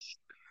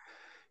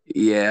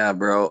Yeah,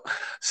 bro.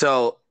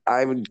 So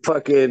I'm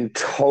fucking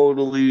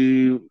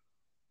totally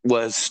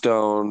was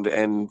stoned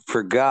and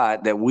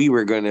forgot that we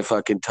were going to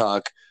fucking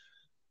talk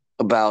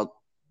about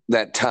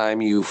that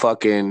time you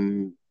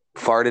fucking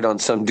farted on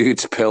some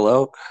dude's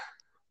pillow. Dude,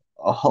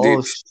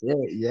 Oh shit,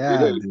 yeah,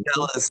 dude, dude.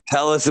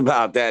 tell us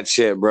about that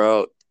shit,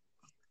 bro.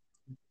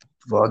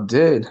 Well,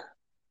 dude,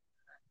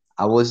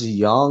 I was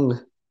young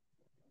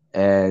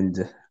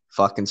and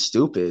fucking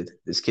stupid.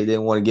 This kid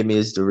didn't want to give me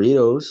his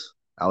Doritos.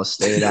 I was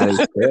staying at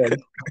his crib.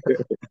 So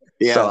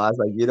Yeah. I was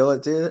like, you know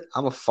what, dude?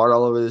 I'm gonna fart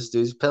all over this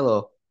dude's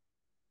pillow,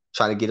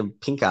 trying to get him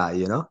pink eye,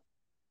 you know?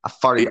 I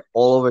farted Yeah.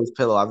 all over his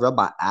pillow. I rubbed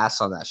my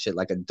ass on that shit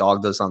like a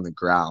dog does on the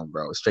ground,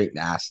 bro. Straight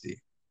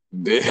nasty.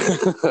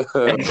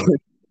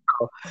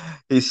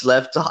 He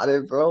slept on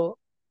it, bro.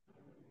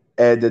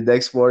 And the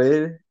next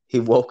morning, he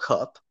woke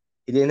up.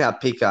 He didn't have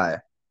pink eye,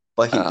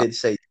 but he Oh. did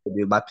say,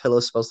 dude, my pillow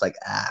smells like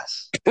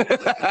ass.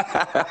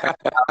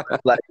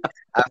 Like,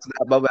 after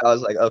that moment, I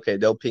was like, okay,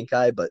 no pink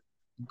eye, but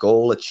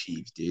goal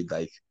achieved, dude.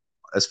 Like,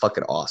 that's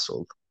fucking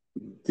awesome.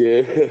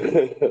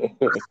 Dude.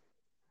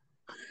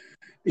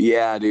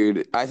 Yeah,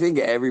 dude. I think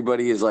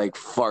everybody is like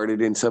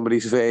farted in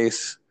somebody's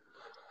face.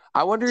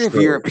 I wonder if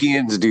True.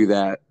 Europeans do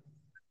that.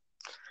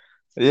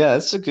 Yeah,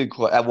 that's a good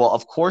question. Well,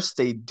 of course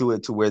they do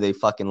it to where they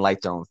fucking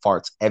light their own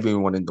farts.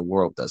 Everyone in the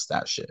world does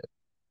that shit.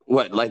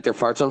 What, light their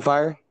farts on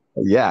fire?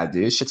 Yeah,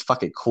 dude, shit's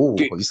fucking cool.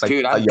 Dude, It's like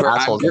dude, your I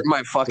asshole's burnt like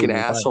my fucking sitting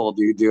on fire. asshole,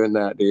 dude, doing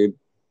that, dude.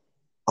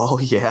 Oh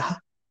yeah,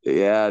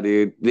 Yeah,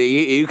 dude.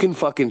 You can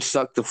fucking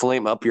suck the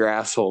flame up your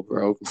asshole,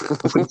 bro.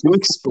 would you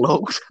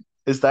explode?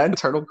 Is that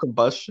internal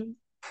combustion?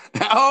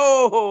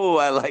 Oh,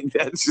 I like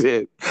that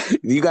shit.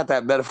 You got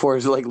that metaphor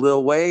like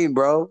Lil Wayne,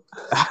 bro.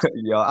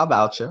 Yo, I'm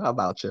out you. I'm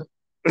out you.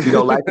 You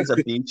know, life is a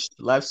beach.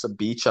 Life's a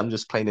beach. I'm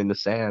just playing in the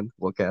sand.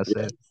 What can I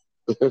say?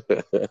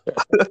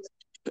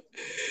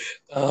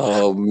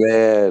 Oh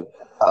man.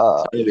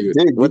 Uh, Dude, dude,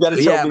 you what? got to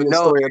tell Yeah, me but a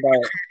no, story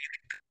about.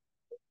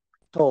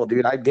 asshole,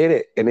 dude, I did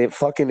it, and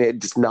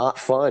it's not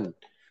fun.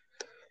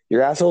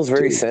 Your asshole is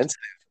very Dude,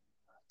 sensitive.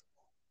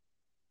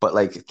 but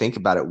like, think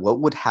about it.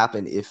 What would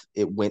happen if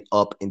it went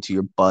up into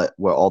your butt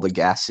where all the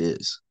gas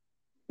is?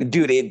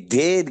 Dude, it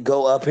did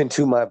go up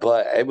into my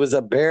butt. It was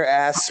a bare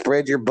ass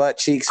spread your butt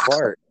cheeks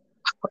fart.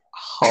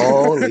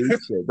 Holy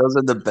shit, those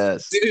are the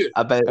best. Dude.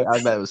 I bet it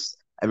was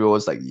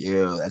everyone's like,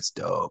 "Yeah, that's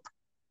dope."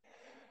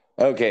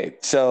 Okay,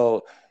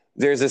 so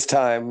there's this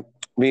time,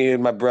 me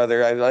and my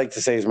brother, I like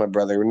to say he's my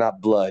brother. We're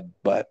not blood,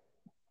 but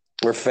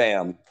we're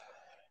fam.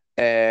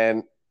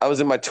 And I was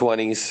in my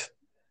 20s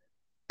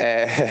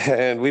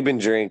and we've been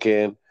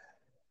drinking.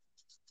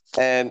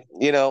 And,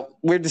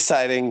 we're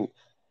deciding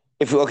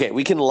if, okay,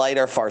 we can light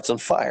our farts on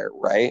fire,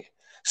 right?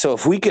 So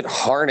if we could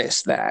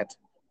harness that,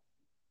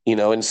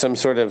 in some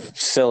sort of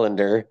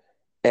cylinder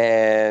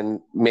and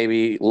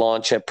maybe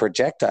launch a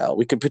projectile,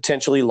 we could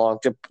potentially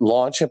launch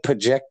a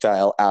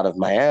projectile out of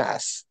my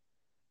ass.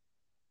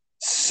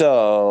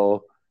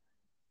 So,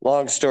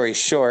 long story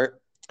short,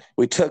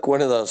 we took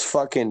one of those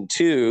fucking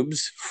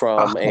tubes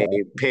from a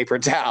Oh, paper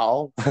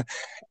towel and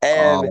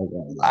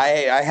oh my god.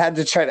 I had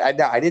to try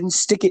to, I didn't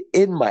stick it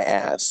in my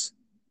ass.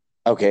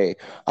 Okay.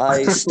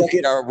 I stuck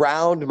it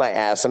around my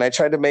ass and I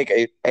tried to make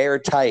it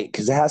airtight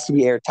because it has to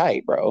be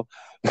airtight, bro.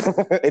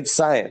 It's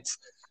science.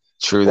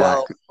 True that,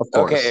 Well, of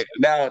okay. course.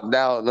 Now,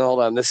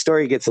 hold on. This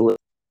story gets a little,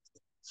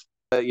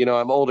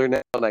 I'm older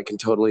now and I can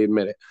totally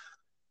admit it.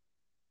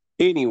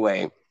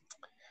 Anyway,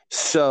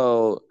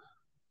 so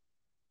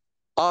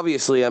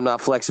obviously I'm not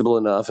flexible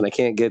enough and I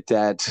can't get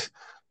that,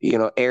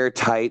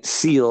 airtight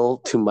seal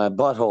to my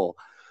butthole.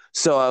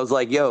 So I was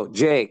like, yo,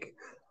 Jake,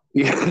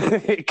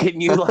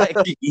 can you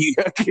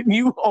can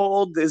you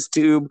hold this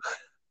tube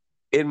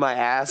in my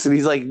ass? And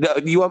he's like, no,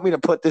 you want me to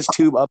put this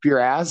tube up your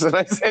ass? And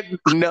I said,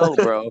 no,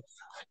 bro.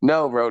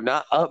 No, bro,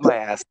 not up my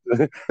ass.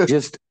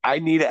 Just I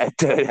need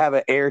to have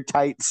an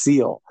airtight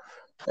seal.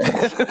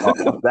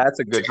 Oh, that's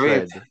a good I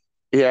friend.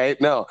 yeah,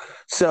 no.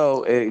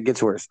 So it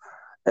gets worse.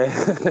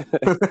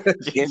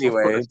 It's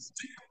Anyway, worse.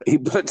 he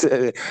puts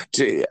I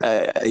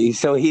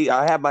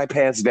have my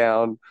pants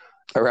down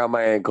around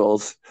my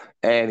ankles,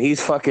 and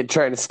he's fucking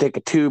trying to stick a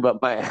tube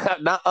up my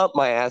not up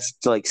my ass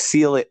to like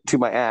seal it to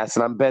my ass,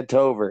 and I'm bent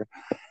over,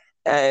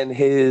 and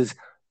his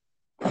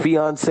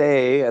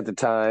fiance at the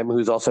time,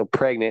 who's also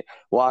pregnant,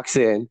 walks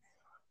in.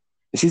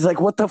 She's like,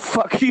 "What the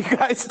fuck are you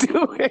guys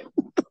doing?"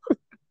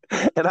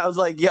 And I was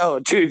like, "Yo,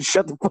 dude,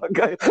 shut the fuck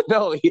up."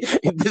 No,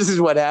 this is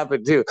what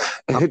happened too.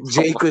 Oh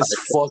Jake was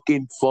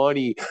fucking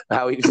funny.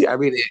 I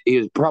mean, he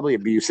was probably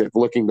abusive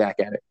looking back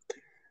at it,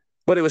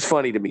 but it was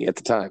funny to me at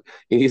the time.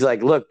 And he's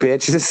like, "Look,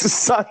 bitch, this is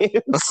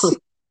science."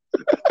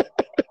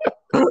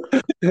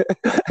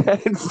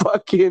 And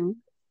fucking,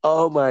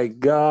 oh my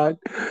god.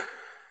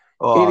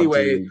 oh,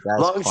 Anyway, dude, that's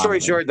clown.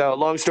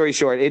 long story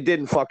short, it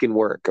didn't fucking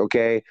work.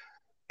 Okay,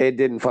 it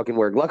didn't fucking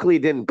work. Luckily,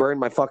 it didn't burn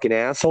my fucking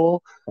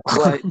asshole.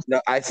 But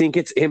no, I think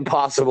it's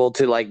impossible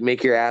to like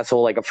make your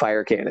asshole like a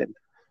fire cannon.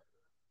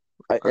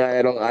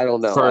 I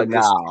don't know. For I just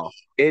now.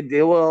 it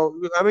will.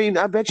 I mean,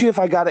 I bet you if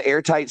I got an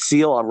airtight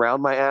seal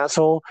around my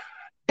asshole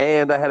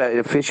and I had an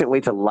efficient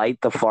way to light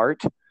the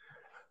fart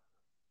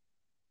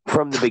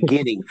from the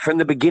beginning. From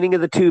the beginning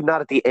of the tube, not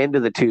at the end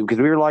of the tube,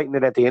 because we were lighting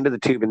it at the end of the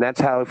tube, and that's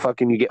how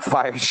fucking you get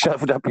fire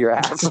shoved up your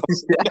ass.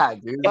 Yeah,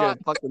 dude. You're gonna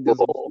fucking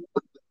just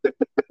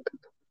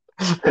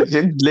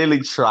you're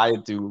literally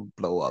trying to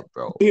blow up,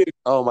 bro.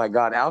 Oh my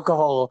god,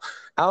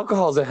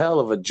 alcohol's a hell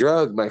of a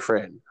drug, my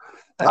friend.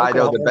 I know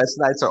Alcohol. the best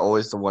nights are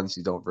always the ones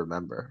you don't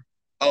remember.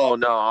 Oh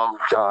no, oh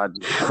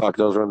god, fuck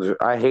those ones.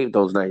 I hate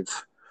those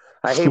nights.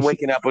 I hate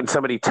waking up with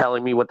somebody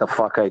telling me what the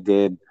fuck I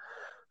did.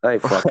 I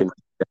fucking.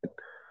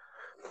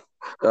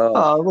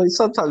 Like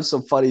sometimes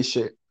some funny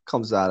shit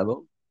comes out of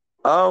them.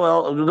 Oh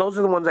well, those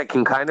are the ones I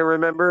can kind of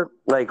remember.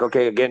 Like,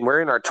 okay, again,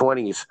 we're in our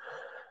 20s,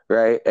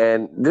 right?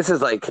 And this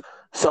is like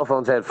cell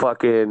phones had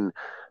fucking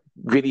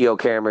video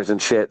cameras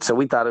and shit, so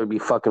we thought it would be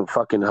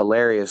fucking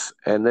hilarious.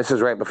 And this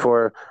is right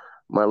before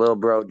my little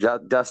bro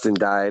Dustin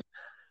died,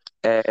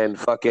 and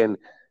fucking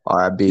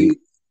R.I.B.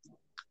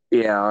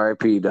 yeah,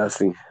 R.I.P.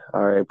 Dusty,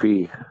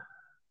 R.I.P.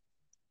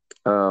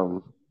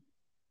 Um,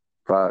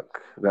 fuck,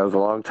 that was a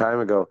long time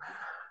ago,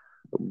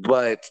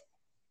 but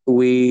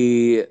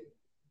we.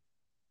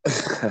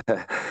 So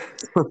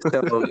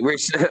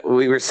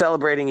we were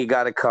celebrating. He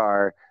got a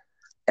car,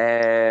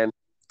 and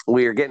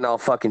we were getting all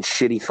fucking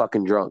shitty,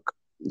 fucking drunk,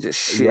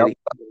 just Yep.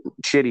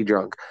 shitty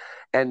drunk.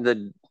 And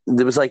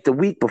it was like the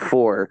week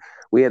before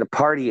we had a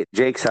party at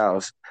Jake's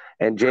house,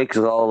 and Jake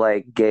was all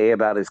like gay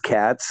about his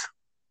cats,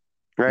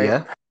 right?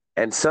 Yeah.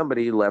 And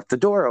somebody left the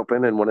door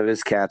open, and one of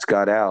his cats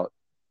got out.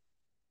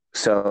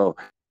 So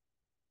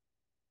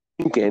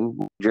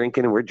drinking,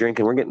 and we're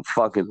drinking, we're getting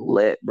fucking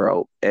lit,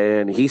 bro.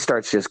 And he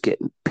starts just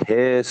getting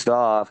pissed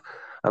off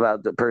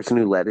about the person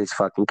who let his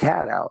fucking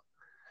cat out,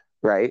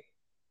 right?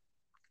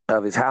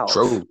 Of his house.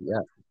 True. Yeah.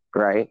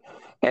 Right.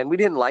 And we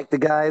didn't like the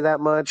guy that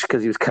much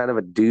because he was kind of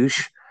a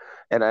douche.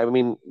 And I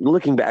mean,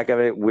 looking back at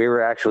it, we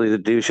were actually the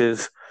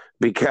douches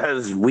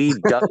because we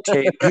duct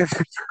taped.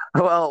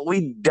 Well,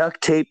 we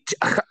duct taped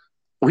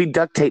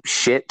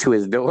shit to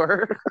his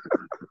door.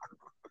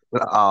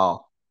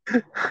 Oh,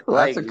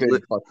 Like, that's a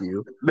good fuck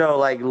you. no,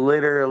 like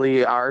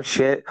literally our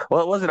shit.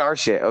 Well, it wasn't our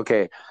shit.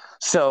 Okay.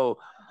 So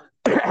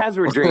as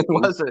we're It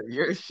drinking, wasn't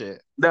your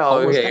shit. no,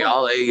 Almost okay,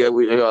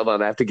 was. hold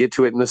on. I have to get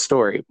to it in the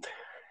story.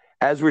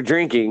 As we're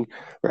drinking,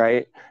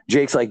 right?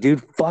 Jake's like,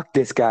 dude, fuck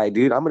this guy,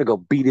 dude. I'm gonna go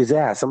beat his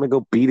ass. I'm gonna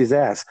go beat his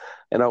ass.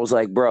 And I was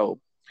like, bro,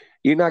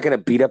 you're not gonna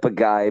beat up a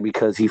guy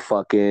because he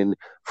fucking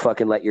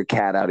let your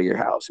cat out of your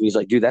house. And he's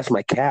like, dude, that's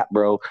my cat,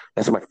 bro.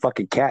 That's my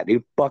fucking cat,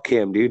 dude. Fuck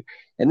him, dude.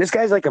 And this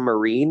guy's like a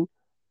Marine,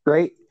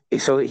 right?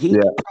 So he Yeah.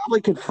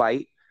 probably could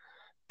fight.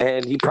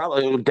 And he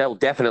probably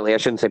definitely, I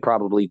shouldn't say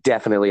probably,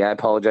 definitely. I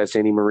apologize to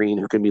any Marine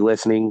who could be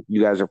listening.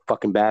 You guys are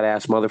fucking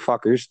badass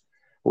motherfuckers.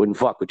 Wouldn't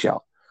fuck with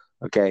y'all.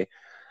 Okay.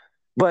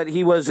 But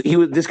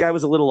this guy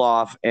was a little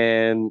off,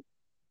 and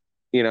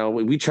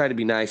we tried to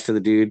be nice to the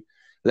dude.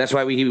 That's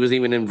why he was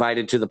even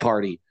invited to the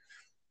party.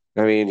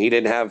 I mean, he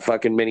didn't have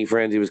fucking many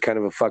friends. He was kind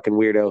of a fucking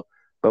weirdo,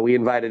 but we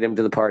invited him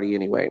to the party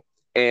anyway.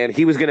 And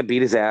he was going to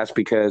beat his ass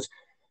because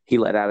he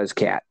let out his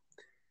cat.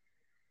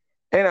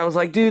 And I was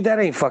like, dude, that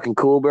ain't fucking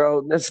cool,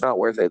 bro. That's not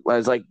worth it. I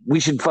was like, we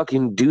should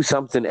fucking do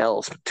something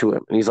else to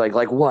him. And he's like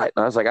what?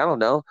 And I was like, I don't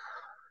know.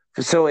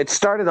 So it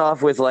started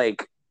off with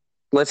like,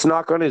 let's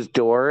knock on his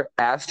door,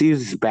 ask to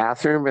use his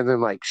bathroom, and then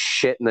like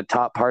shit in the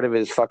top part of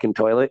his fucking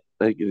toilet,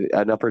 like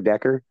an upper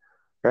decker,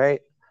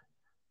 right?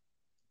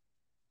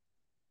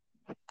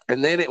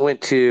 And then it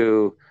went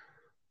to,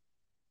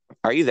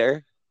 are you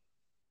there?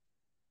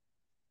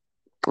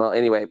 Well,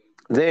 anyway,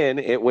 then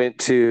it went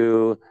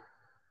to,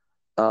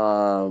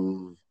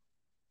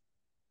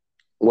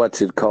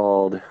 what's it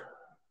called?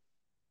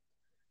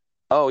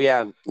 Oh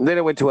yeah, then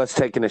it went to us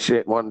taking a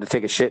shit, wanting to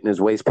take a shit in his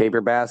waste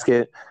paper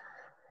basket,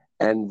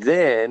 and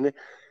then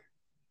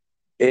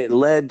it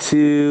led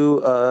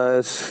to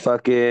us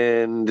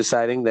fucking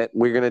deciding that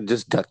we're gonna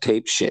just duct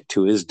tape shit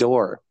to his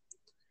door.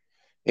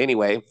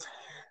 Anyway,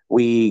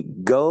 we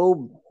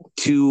go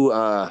to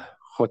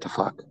what the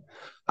fuck?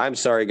 I'm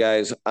sorry,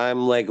 guys.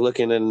 I'm like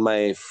looking, and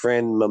my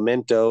friend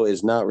Memento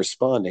is not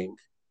responding.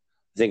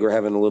 I think we're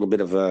having a little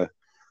bit of a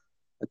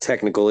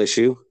technical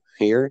issue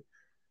here.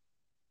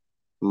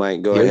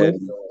 Might go Hear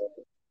ahead. me?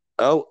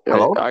 Oh,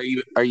 Hello?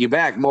 are you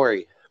back,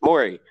 Maury?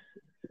 Maury,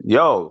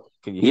 Yo,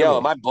 can you hear yo, me?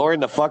 am I boring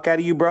the fuck out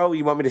of you, bro?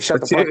 You want me to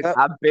shut the fuck Dude, up,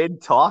 I've been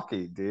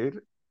talking,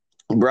 dude.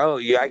 bro?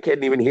 I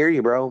couldn't even hear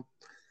you, bro.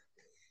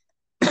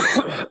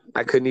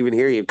 I couldn't even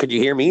hear you. Could you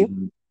hear me?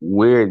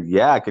 Weird.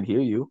 Yeah, I could hear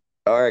you.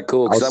 All right,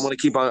 cool. I Because I was want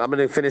to keep on. I'm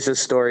going to finish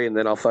this story, and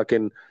then I'll put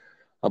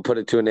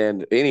it to an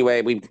end.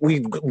 Anyway, we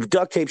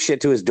duct tape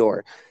shit to his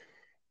door,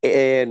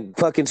 and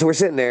fucking. So we're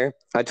sitting there.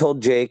 I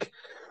told Jake,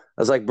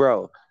 I was like,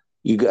 bro,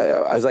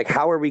 I was like,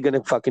 how are we going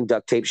to fucking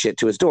duct tape shit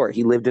to his door?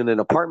 He lived in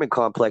an apartment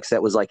complex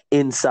that was like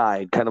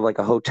inside, kind of like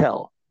a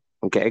hotel.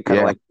 Okay, kind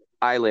of yeah. like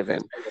I live in.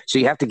 So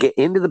you have to get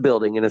into the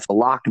building, and it's a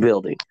locked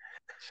building,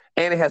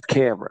 and it has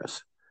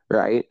cameras,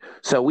 right?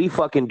 So we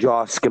fucking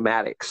draw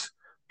schematics.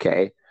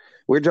 Okay.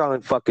 We're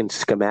drawing fucking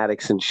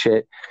schematics and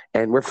shit,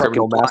 and we're fucking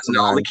Criminal plotting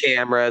all the mastermind.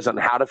 cameras on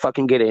how to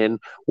fucking get in.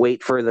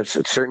 Wait for the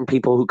certain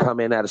people who come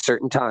in at a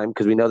certain time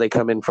because we know they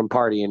come in from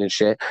partying and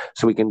shit,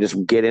 so we can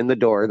just get in the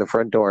door, the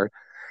front door,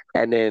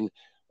 and then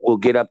we'll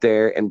get up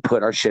there and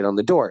put our shit on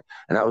the door.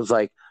 And I was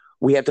like,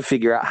 we have to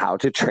figure out how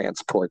to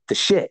transport the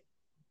shit.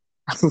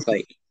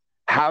 Like,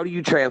 how do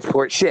you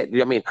transport shit?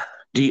 I mean,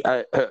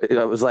 I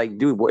was like,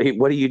 dude, what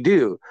do you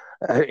do?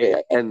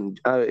 And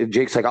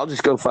Jake's like, I'll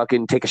just go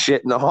fucking take a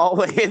shit in the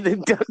hallway and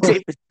then duct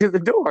tape it to the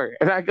door.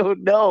 And I go,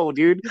 no,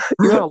 dude,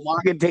 you know how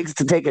long it takes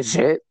to take a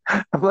shit?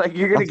 I'm like,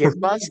 you're gonna get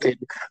busted.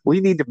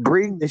 We need to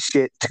bring the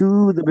shit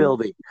to the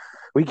building.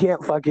 We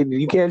can't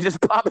you can't just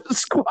pop a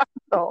squat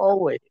in the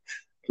hallway.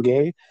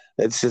 Okay,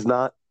 it's just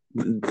not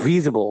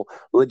feasible.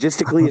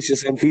 Logistically, it's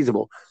just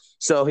unfeasible.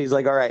 So he's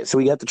like, all right, so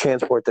we have to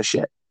transport the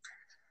shit.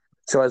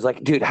 So I was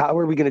like, dude, how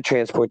are we going to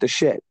transport the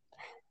shit?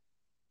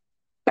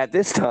 At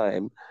this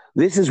time,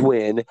 this is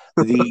when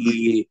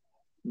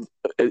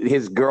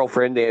his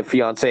girlfriend and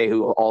fiance,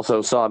 who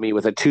also saw me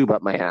with a tube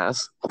up my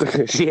ass,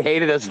 she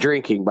hated us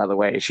drinking, by the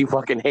way. She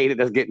fucking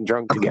hated us getting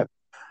drunk together.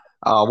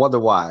 I wonder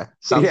why.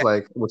 Sounds Yeah.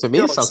 like, well, to me,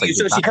 it sounds like.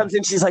 So she comes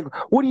in, she's like,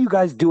 what are you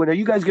guys doing? Are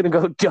you guys going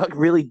to go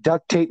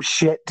duct tape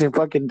shit to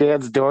fucking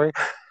Dan's door?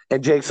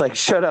 And Jake's like,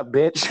 shut up,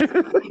 bitch.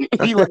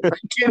 He let my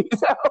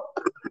kitties out.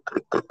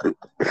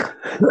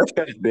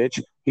 Shut up,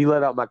 bitch. He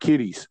let out my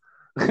kitties.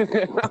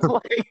 I'm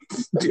like,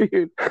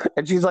 dude.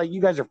 And she's like, you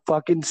guys are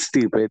fucking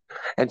stupid.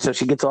 And so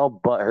she gets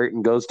all butthurt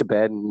and goes to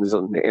bed and is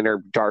in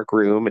her dark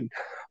room and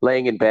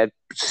laying in bed,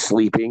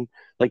 sleeping,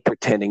 like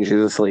pretending she's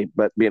asleep,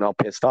 but being all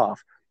pissed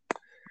off.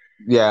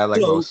 Yeah, like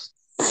most.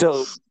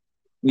 So,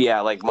 yeah,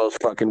 like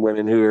most fucking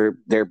women who are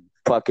their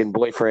fucking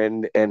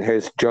boyfriend and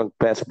his drunk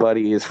best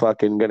buddy is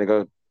fucking going to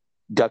go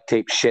duct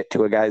tape shit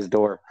to a guy's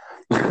door.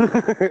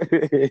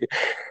 Anyway,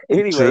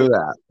 True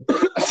that.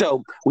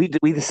 So we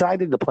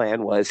decided the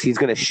plan was he's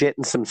going to shit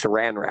in some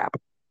saran wrap,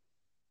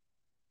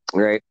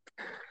 right?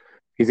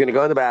 He's going to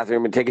go in the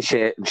bathroom and take a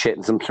shit and shit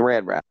in some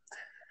saran wrap.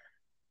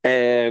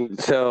 And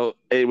so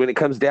when it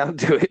comes down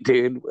to it,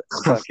 dude,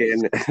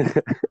 fucking,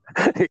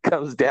 it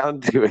comes down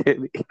to it.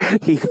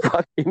 He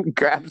fucking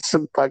grabs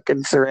some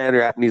fucking saran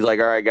wrap and he's like,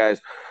 all right, guys,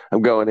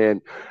 I'm going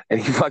in. And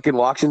he fucking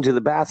walks into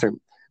the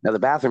bathroom. Now, the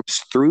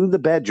bathroom's through the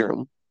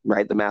bedroom,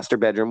 right? The master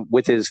bedroom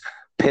with his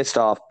pissed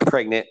off,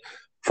 pregnant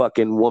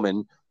fucking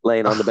woman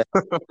laying on the bed.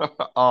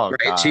 Oh, right?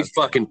 God. She's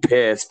fucking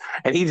pissed.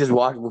 And he just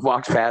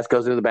walks past,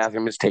 goes into the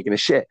bathroom, is taking a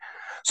shit.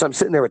 So I'm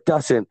sitting there with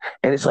Dustin,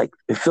 and it's like,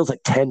 it feels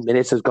like 10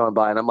 minutes has gone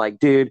by. And I'm like,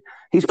 dude,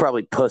 he's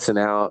probably pussing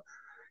out.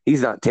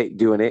 He's not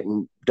doing it.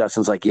 And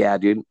Dustin's like, yeah,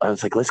 dude. I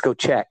was like, let's go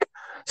check.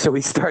 So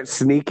we start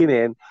sneaking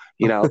in.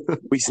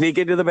 We sneak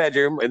into the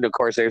bedroom, and of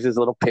course, there's this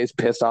little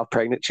pissed off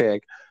pregnant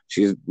chick.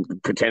 She's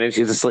pretending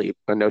she's asleep,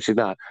 but no, she's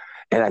not.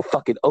 And I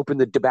fucking open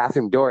the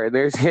bathroom door, and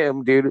there's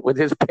him, dude, with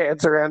his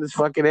pants around his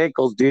fucking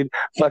ankles, dude,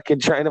 fucking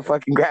trying to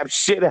fucking grab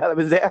shit out of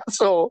his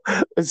asshole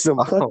with some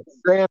fucking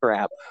saran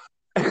wrap.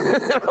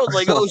 I was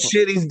like, oh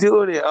shit, he's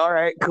doing it. All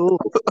right, cool.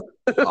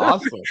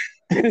 Awesome.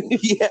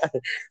 Yeah.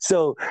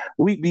 So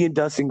me and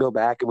Dustin go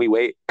back and we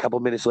wait. A couple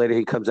minutes later,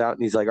 he comes out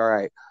and he's like, all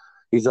right.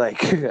 He's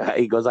like,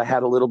 he goes, I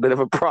had a little bit of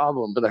a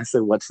problem. And I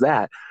said, what's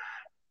that?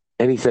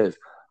 And he says,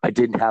 I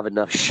didn't have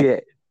enough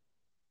shit.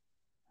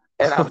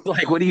 And I was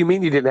like, what do you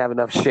mean you didn't have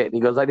enough shit? And he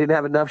goes, I didn't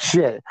have enough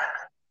shit.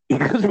 He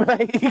goes,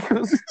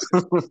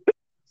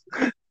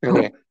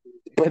 okay.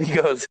 But he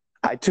goes,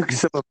 I took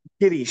some of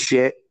kitty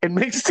shit and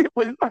mixed it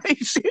with my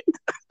shit.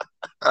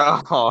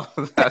 Oh,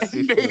 that's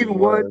and made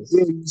one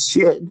big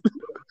shit.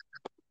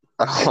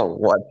 Oh,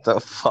 what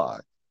the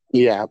fuck?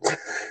 Yeah.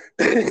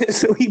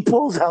 So he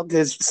pulls out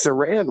this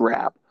saran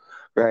wrap,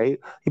 right?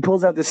 He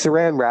pulls out this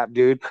saran wrap,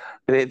 dude,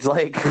 and it's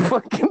like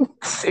fucking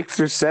 6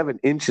 or 7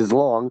 inches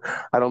long.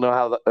 I don't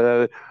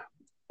know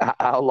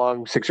how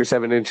long 6 or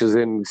 7 inches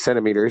in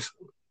centimeters.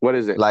 What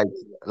is it? Like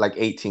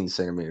 18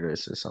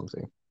 centimeters or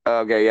something.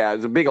 Okay, yeah,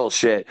 it's a big old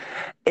shit.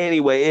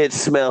 Anyway, it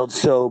smelled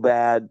so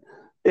bad.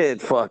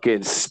 It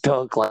fucking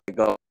stunk like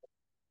a.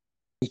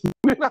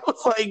 And I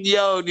was like,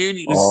 yo, dude,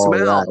 you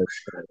smell. Right.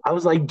 I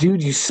was like,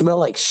 dude, you smell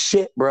like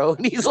shit, bro.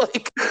 And he's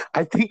like,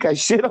 I think I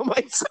shit on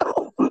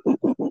myself.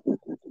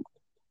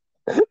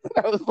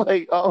 I was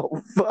like,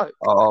 oh, fuck.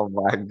 Oh,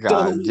 my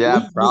God. So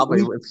yeah,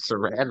 probably with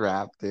saran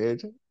wrap,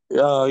 dude.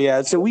 Oh,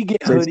 yeah. So we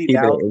get hoodied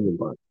out.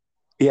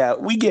 Yeah,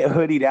 we get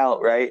hoodied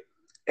out, right?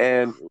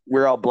 And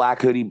we're all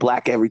black hoodie,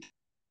 black everything.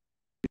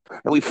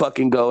 And we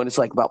fucking go, and it's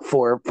like about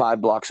 4 or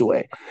 5 blocks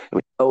away. And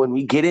we go and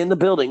we get in the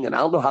building, and I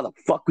don't know how the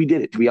fuck we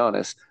did it, to be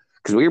honest,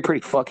 because we were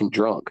pretty fucking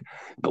drunk.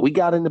 But we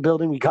got in the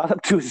building, we got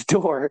up to his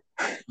door,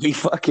 we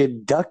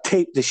fucking duct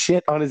taped the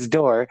shit on his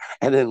door,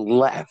 and then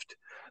left.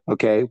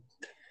 Okay?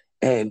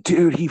 And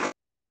dude, he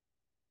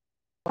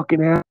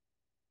fucking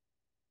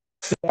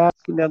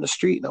asking down the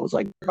street, and I was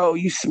like, bro,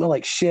 you smell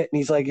like shit. And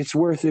he's like, it's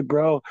worth it,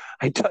 bro.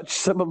 I touched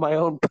some of my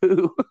own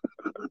poo.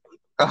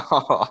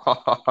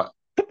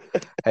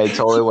 Hey,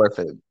 totally worth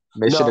it.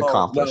 Mission No,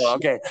 accomplished.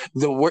 okay.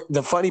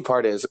 The funny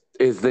part is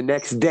the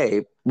next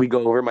day we go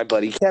over to my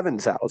buddy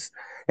Kevin's house,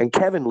 and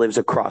Kevin lives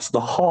across the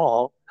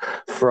hall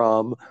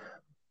from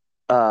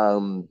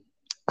um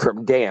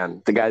from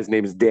Dan. The guy's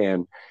name is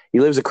Dan. He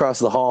lives across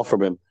the hall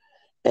from him,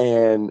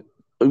 and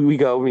we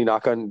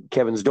knock on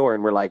Kevin's door,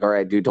 and we're like, "All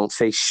right, dude, don't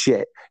say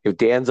shit. If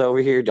Dan's over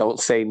here, don't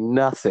say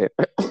nothing."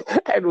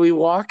 And we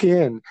walk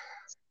in,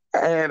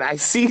 and I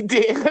see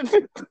Dan.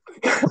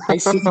 I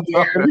see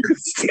Dan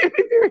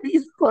standing there.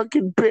 He's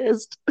fucking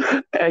pissed.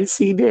 I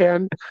see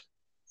Dan,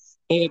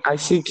 and I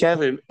see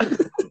Kevin.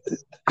 And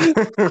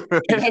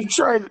I'm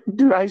trying,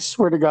 dude, I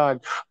swear to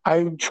God,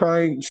 I'm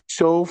trying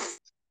so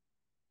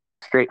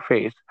straight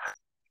face.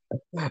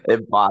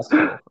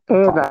 Impossible.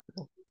 And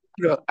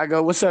I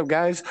go, what's up,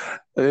 guys?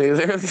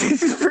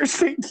 First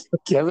thing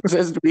Kevin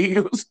says to me, he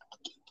goes,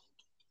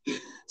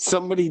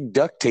 somebody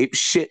duct taped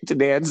shit to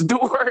Dan's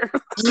door.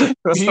 Do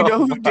you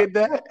know who did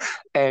that?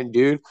 And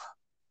dude,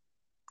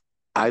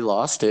 I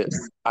lost it.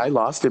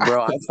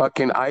 Bro.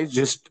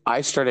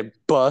 I started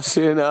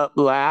busting up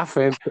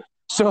laughing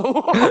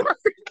so hard.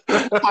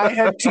 I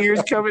had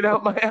tears coming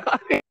out my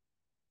eyes.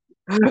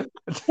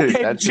 Dude,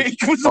 And Jake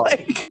was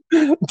like,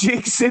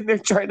 Jake's sitting there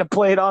trying to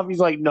play it off. He's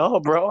like, no,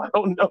 bro, I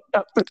don't know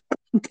nothing.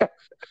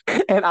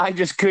 And I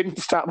just couldn't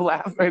stop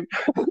laughing.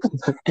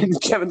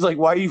 And Kevin's like,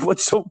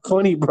 what's so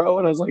funny, bro?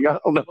 And I was like, I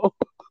don't know.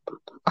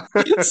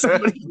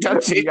 Somebody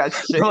duct tape,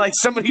 like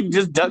somebody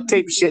just duct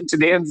taped shit to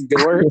Dan's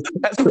door.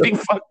 That's pretty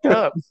fucked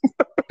up.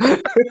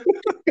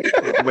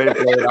 Way to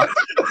play it off.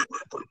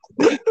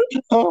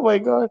 Oh my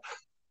god.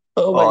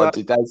 Oh my god.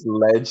 Dude, that's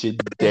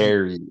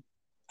legendary.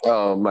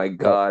 Oh my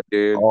god,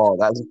 dude. Oh,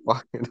 that's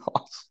fucking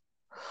awesome.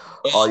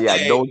 Oh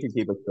yeah, no one can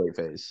keep a straight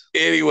face.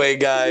 Anyway,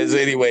 guys,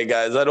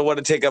 I don't want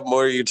to take up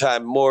more of your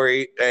time.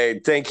 Morie, hey,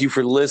 thank you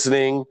for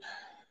listening.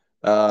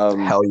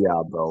 Hell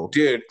yeah, bro.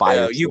 Dude,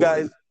 you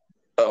guys.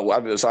 Oh,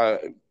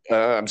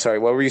 I'm sorry.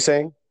 What were you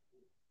saying?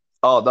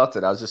 Oh,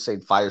 nothing. I was just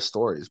saying fire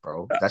stories,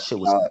 bro. That shit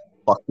was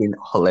fucking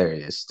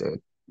hilarious,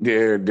 dude.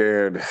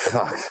 Dude.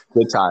 Fuck.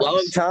 Good times.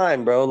 Long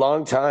time, bro.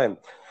 Long time.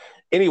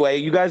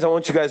 Anyway, I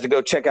want you guys to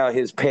go check out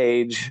his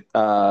page.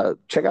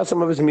 Check out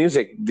some of his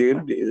music,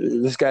 dude.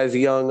 This guy's a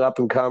young up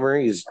and comer.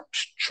 He's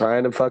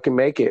trying to fucking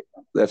make it.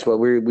 That's what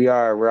we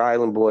are. We're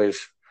island boys.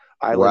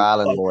 We're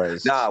island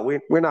boys. Nah, we're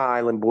not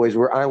island boys.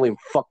 We're island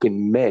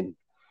fucking men.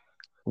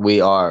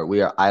 We are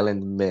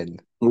island men.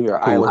 We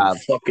are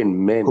island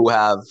fucking men who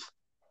have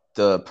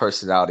the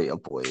personality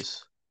of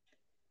boys.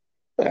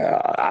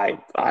 I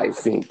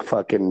think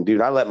fucking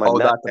dude. I let my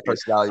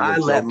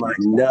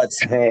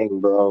nuts hang,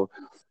 bro.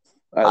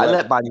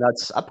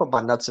 I put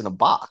my nuts in a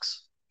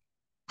box.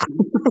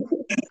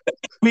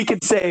 We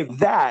could save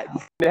that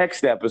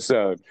next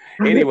episode.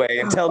 Anyway,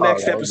 until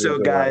next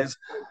episode, guys.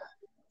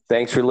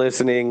 Thanks for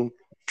listening.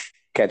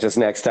 Catch us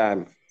next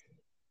time.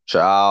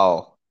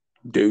 Ciao.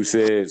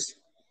 Deuces.